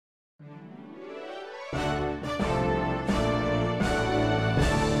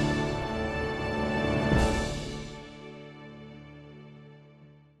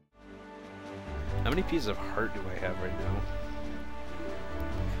many pieces of heart do I have right now?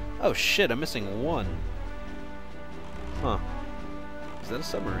 Oh shit, I'm missing one. Huh. Is that a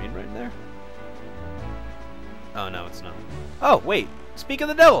submarine right there? Oh, no, it's not. Oh, wait! Speak of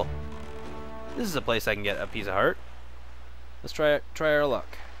the devil! This is a place I can get a piece of heart. Let's try our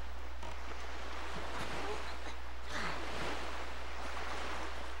luck.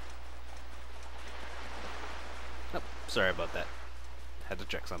 Oh, sorry about that. Had to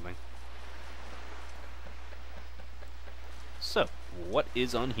check something. So, what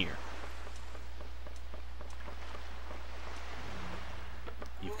is on here?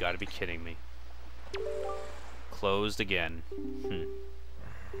 You've got to be kidding me. Closed again.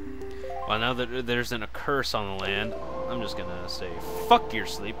 Well, now that there's a curse on the land, I'm just gonna say, fuck your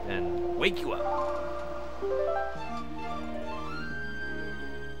sleep and wake you up.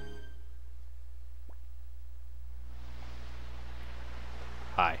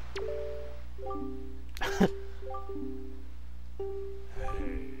 Hi.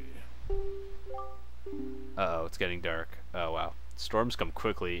 Uh-oh, it's getting dark. Oh, wow. Storms come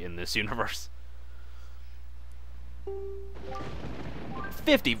quickly in this universe.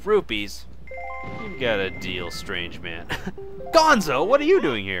 50 rupees? You've got a deal, strange man. Gonzo, what are you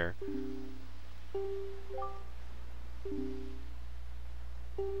doing here?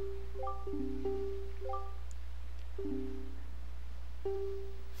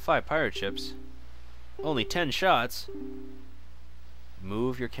 Five pirate ships. Only 10 shots.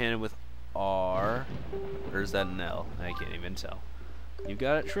 Move your cannon with R. Or is that an L? I can't even tell. You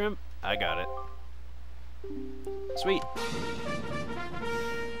got it, Shrimp? I got it. Sweet.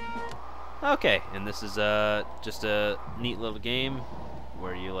 Okay, and this is just a neat little game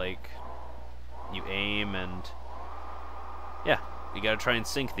where you you aim and yeah, you gotta try and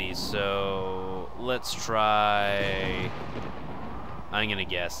sink these. So let's try. I'm gonna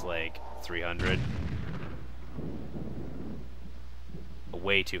guess like 300.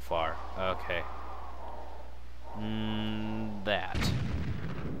 Way too far. Okay. That.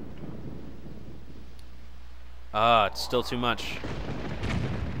 It's still too much.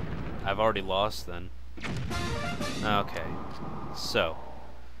 I've already lost then. Okay. So,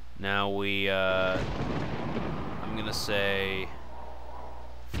 now we, I'm gonna say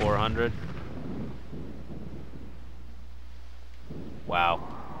 400. Wow.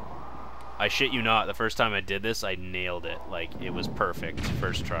 I shit you not, the first time I did this, I nailed it. Like, it was perfect,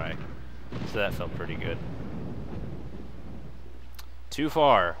 first try. So that felt pretty good. Too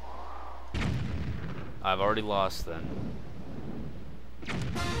far. I've already lost then.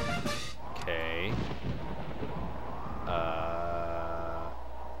 Okay.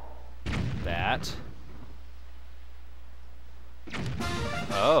 That.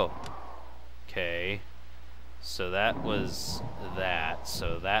 Oh. Okay. So that was that.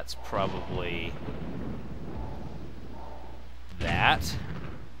 So that's probably that.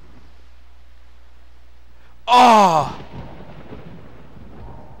 Oh!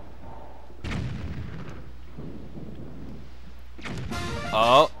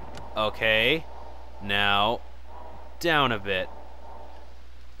 Oh, okay. Now, down a bit.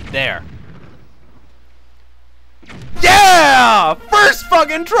 There. Yeah! First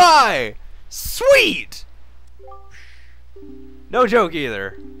fucking try! Sweet! No joke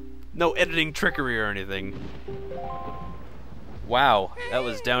either. No editing trickery or anything. Wow, that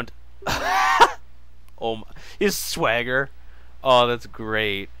was down to oh my, his swagger. Oh, that's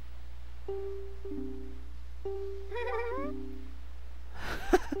great.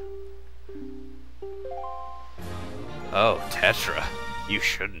 Oh, Tetra. You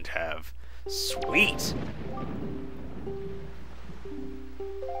shouldn't have. Sweet.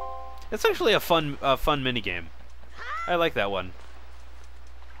 It's actually a fun minigame. I like that one.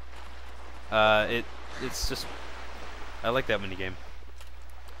 It's just I like that minigame.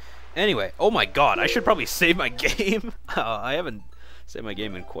 Anyway, oh my god, I should probably save my game. I haven't saved my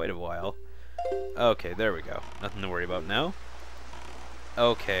game in quite a while. Okay, there we go. Nothing to worry about now.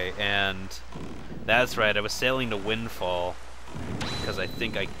 Okay, and that's right, I was sailing to Windfall because I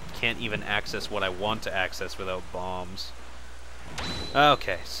think I can't even access what I want to access without bombs.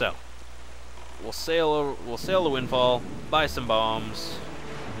 Okay, so we'll sail to Windfall, buy some bombs.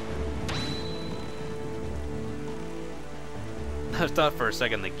 I thought for a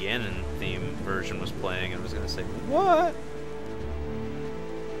second the Ganon theme version was playing and I was gonna say, what?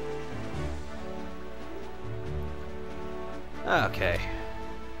 Okay.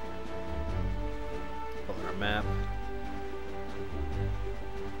 Pull our map.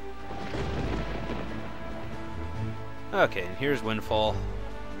 Okay, and here's Windfall.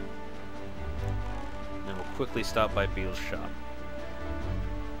 And we'll quickly stop by Beale's shop.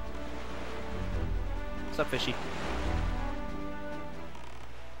 What's up, fishy?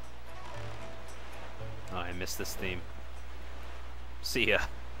 Oh, I missed this theme. See ya.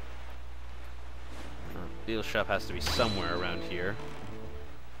 Beetle shop has to be somewhere around here.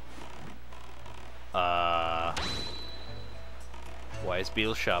 Why is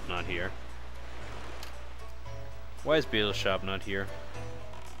Beetle shop not here? Why is Beetle shop not here?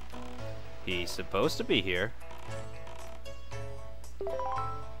 He's supposed to be here.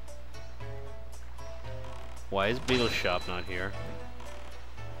 Why is Beetle shop not here?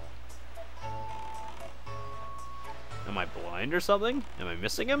 Am I blind or something? Am I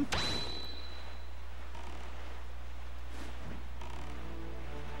missing him?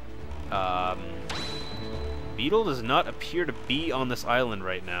 Beetle does not appear to be on this island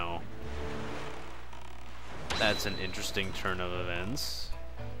right now. That's an interesting turn of events.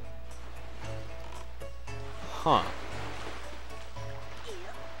 Huh.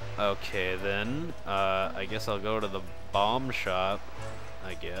 Okay, then. I guess I'll go to the bomb shop,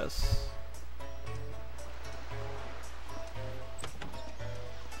 I guess.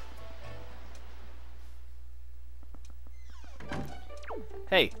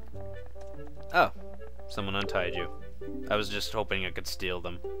 Hey! Oh, someone untied you. I was just hoping I could steal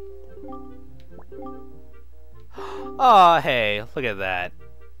them. Aw, hey, look at that.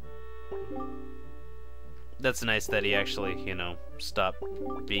 That's nice that he actually, you know, stopped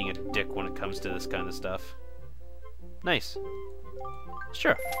being a dick when it comes to this kind of stuff. Nice.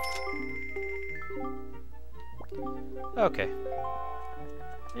 Sure. Okay.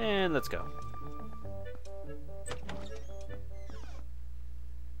 And let's go.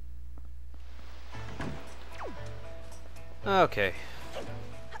 Okay.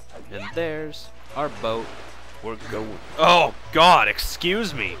 And there's our boat. We're going. Oh God!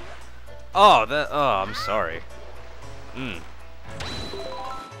 Excuse me. Oh, that. Oh, I'm sorry.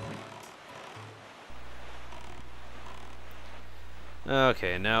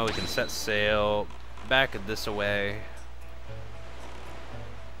 Okay, now we can set sail back this away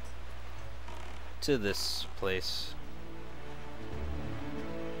to this place.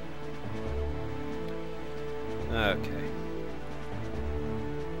 Okay.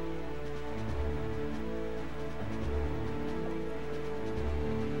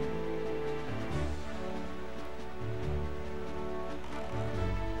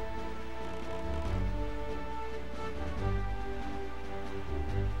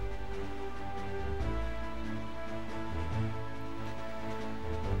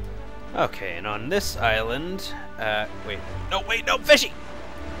 Okay, and on this island, wait, no, fishy!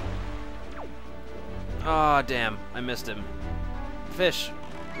 Aw, damn, I missed him. Fish,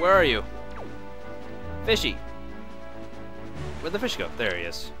 where are you? Fishy! Where'd the fish go? There he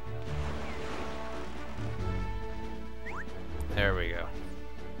is. There we go.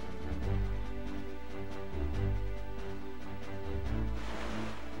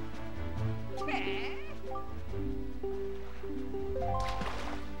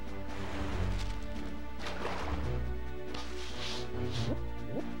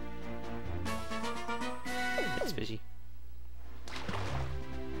 It's fishy.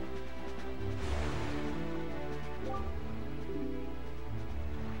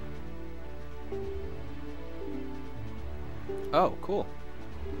 Oh, cool.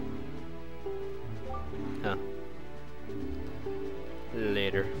 Huh.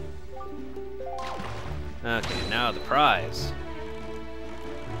 Later. Okay, now the prize.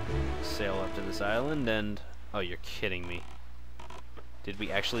 Sail up to this island and... Oh, you're kidding me. Did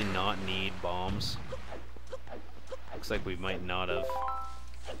we actually not need bombs? Looks like we might not have.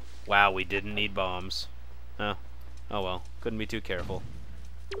 Wow, we didn't need bombs. Oh. Oh well. Couldn't be too careful.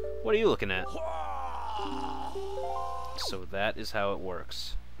 What are you looking at? So that is how it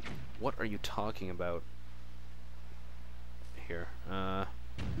works. What are you talking about? Here. I'm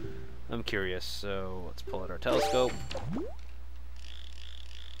curious, so let's pull out our telescope.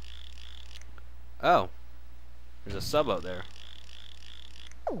 Oh. There's a sub out there.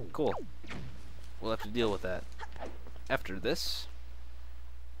 Cool. We'll have to deal with that. After this.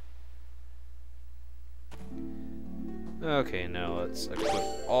 Okay, now let's equip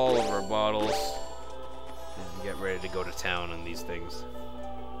all of our bottles and get ready to go to town on these things.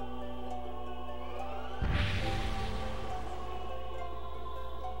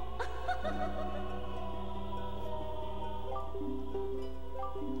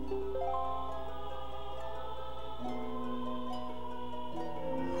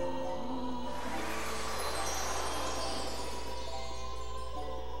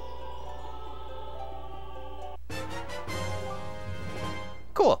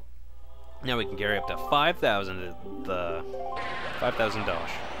 Cool. Now we can carry up to 5,000 the $5,000.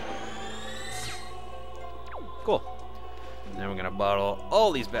 Then we're gonna bottle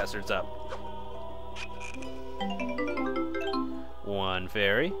all these bastards up. 1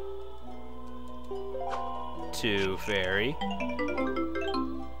 fairy. 2 fairy.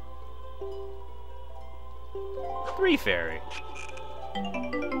 3 fairy.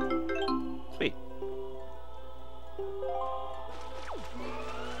 Sweet.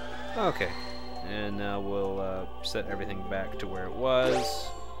 Okay. And now we'll set everything back to where it was.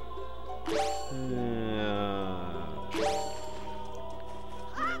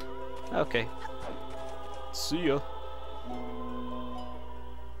 Okay. See ya.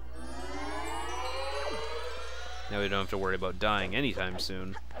 Now we don't have to worry about dying anytime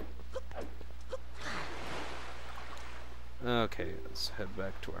soon. Okay, let's head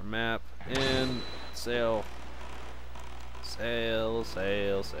back to our map and sail. Sail,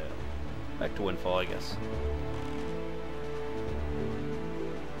 sail, sail. Back to Windfall, I guess.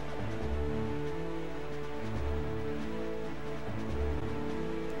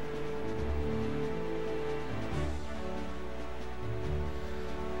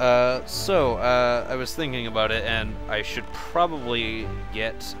 I was thinking about it, and I should probably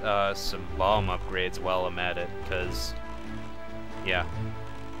get some bomb upgrades while I'm at it, because, yeah,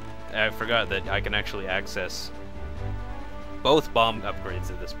 I forgot that I can actually access both bomb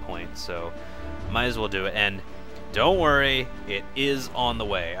upgrades at this point, so might as well do it. And don't worry, it is on the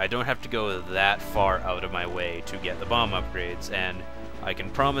way. I don't have to go that far out of my way to get the bomb upgrades, and I can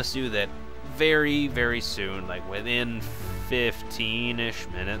promise you that very, very soon, like within 15-ish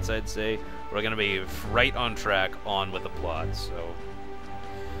minutes, I'd say, we're gonna be right on track on with the plot, so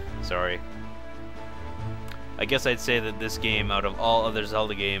sorry. I guess I'd say that this game, out of all other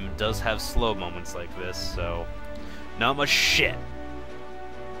Zelda games, does have slow moments like this, so not much shit.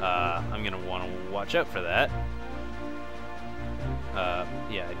 I'm gonna want to watch out for that.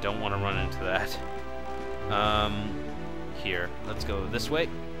 Yeah, I don't want to run into that. Here, let's go this way.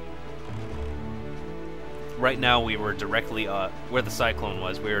 Right now we were directly where the cyclone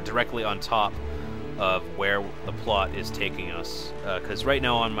was. We were directly on top of where the plot is taking us. Because right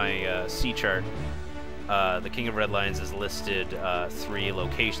now on my C chart, the King of Red Lions is listed 3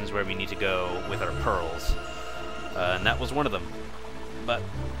 locations where we need to go with our pearls. And that was one of them. But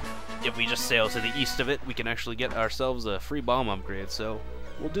if we just sail to the east of it, we can actually get ourselves a free bomb upgrade, so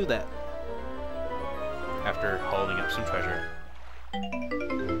we'll do that. After hauling up some treasure.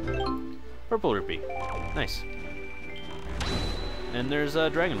 Purple rupee. Nice. And there's a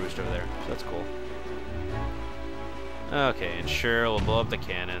dragon roost over there, so that's cool. Okay, and sure, we'll blow up the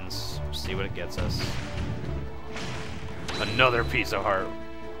cannons, see what it gets us. Another piece of heart.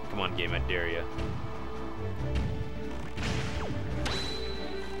 Come on, game, I dare ya.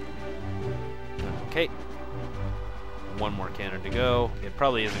 Okay. 1 more cannon to go. It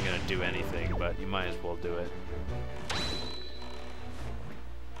probably isn't going to do anything, but you might as well do it.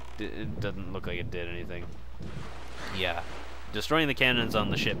 It doesn't look like it did anything. Yeah. Destroying the cannons on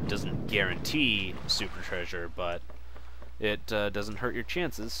the ship doesn't guarantee super treasure, but it doesn't hurt your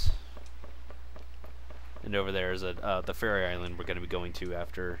chances. And over there is the fairy island we're going to be going to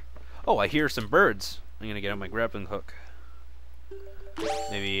after. Oh, I hear some birds. I'm going to get out my grappling hook.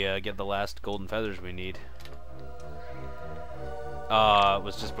 Maybe get the last golden feathers we need. It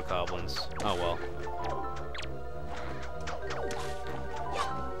was just bokoblins. Oh well.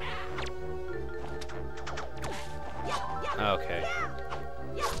 Okay.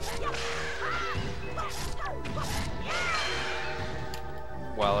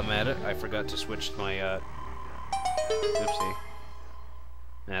 While I'm at it, I forgot to switch my, oopsie.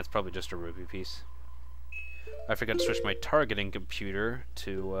 That's probably just a rupee piece. I forgot to switch my targeting computer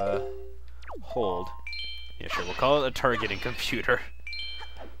to, hold. Yeah, sure, we'll call it a targeting computer.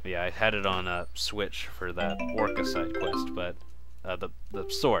 But yeah, I had it on a switch for that Orca side quest, but, the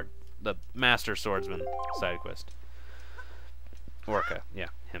sword. The Master Swordsman side quest. Orca, yeah,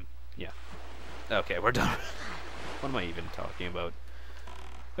 him, yeah. Okay, we're done. What am I even talking about?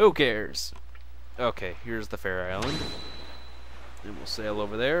 Who cares? Okay, here's the Fair Island. And we'll sail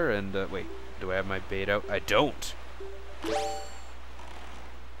over there, and, wait, do I have my bait out? I don't!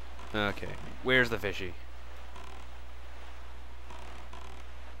 Okay, where's the fishy?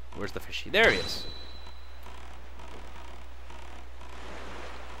 Where's the fishy? There he is!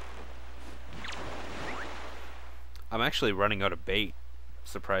 I'm actually running out of bait,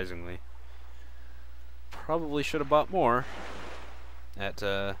 surprisingly. Probably should have bought more at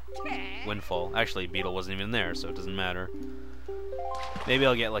Windfall. Actually, Beetle wasn't even there, so it doesn't matter. Maybe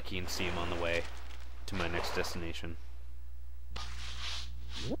I'll get lucky and see him on the way to my next destination.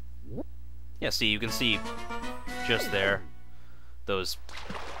 Yeah, see, you can see just there, those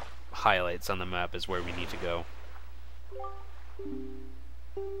highlights on the map is where we need to go.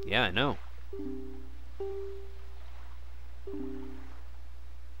 Yeah, I know.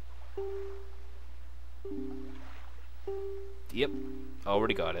 Yep,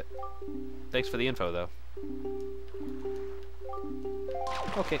 already got it. Thanks for the info, though.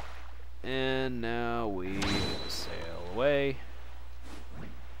 Okay, and now we sail away.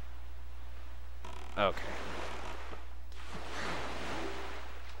 Okay.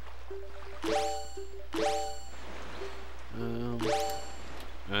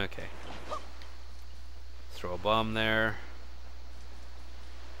 Okay. Throw a bomb there.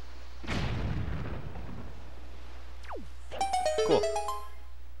 Cool.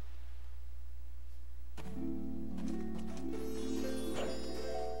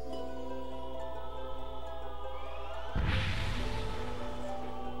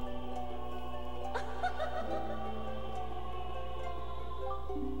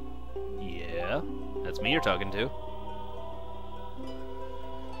 Yeah, that's me you're talking to.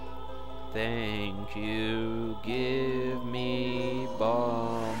 Thank you, give me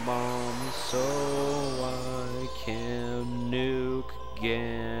bombs so I can nuke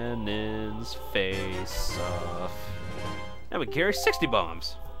Ganon's face off. Now we carry 60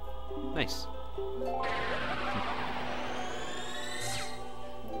 bombs. Nice.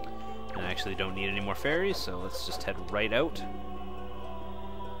 And I actually don't need any more fairies, so let's just head right out.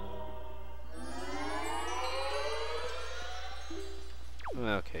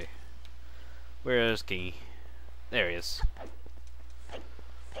 Okay. Where's Kingy? There he is.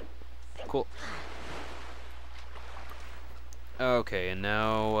 Cool. Okay, and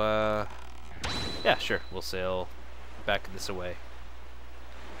now, yeah, sure, we'll sail back this away.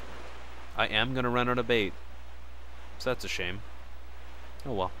 I am gonna run out of bait, so that's a shame.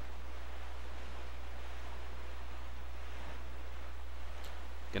 Oh well.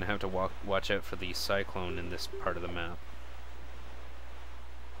 Gonna have to watch out for the cyclone in this part of the map.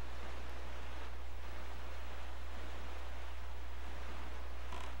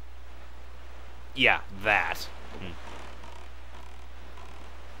 Yeah, that.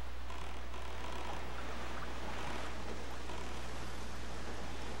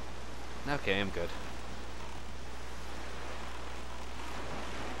 Okay, I'm good.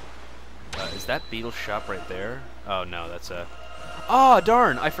 Is that Beetle's shop right there? Oh no, that's a... Oh,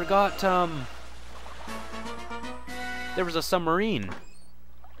 darn! I forgot, there was a submarine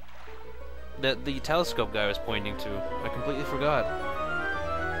that the telescope guy was pointing to. I completely forgot.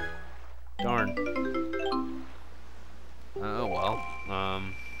 Darn. Oh well.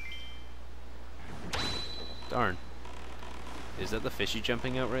 Darn. Is that the fishy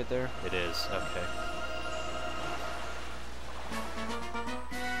jumping out right there? It is. Okay.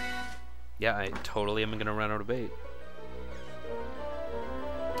 Yeah, I totally am gonna run out of bait.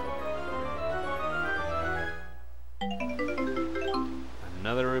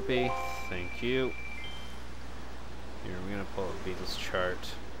 Another rupee. Thank you. Here, we're gonna pull up Beetle's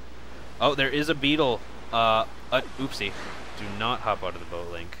chart. Oh, there is a beetle. Oopsie. Do not hop out of the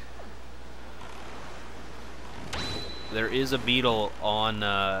boat, Link. There is a beetle on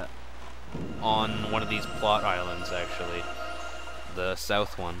one of these plot islands, actually. The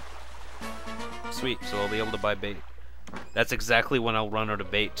south one. Sweet, so I'll be able to buy bait. That's exactly when I'll run out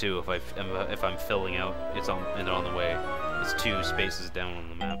of bait, too, if I'm filling out. It's on the way. It's 2 spaces down on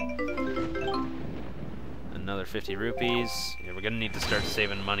the map. Another 50 rupees. Yeah, we're gonna need to start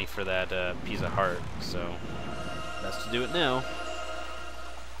saving money for that piece of heart, so best to do it now.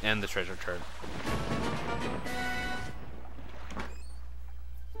 And the treasure chart.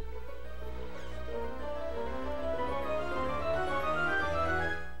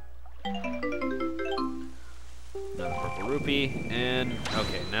 Another purple rupee, and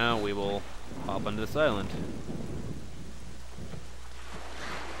okay, now we will hop onto this island.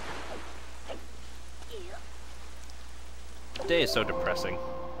 Day is so depressing.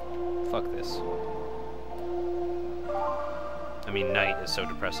 Fuck this. I mean, night is so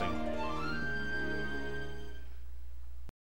depressing.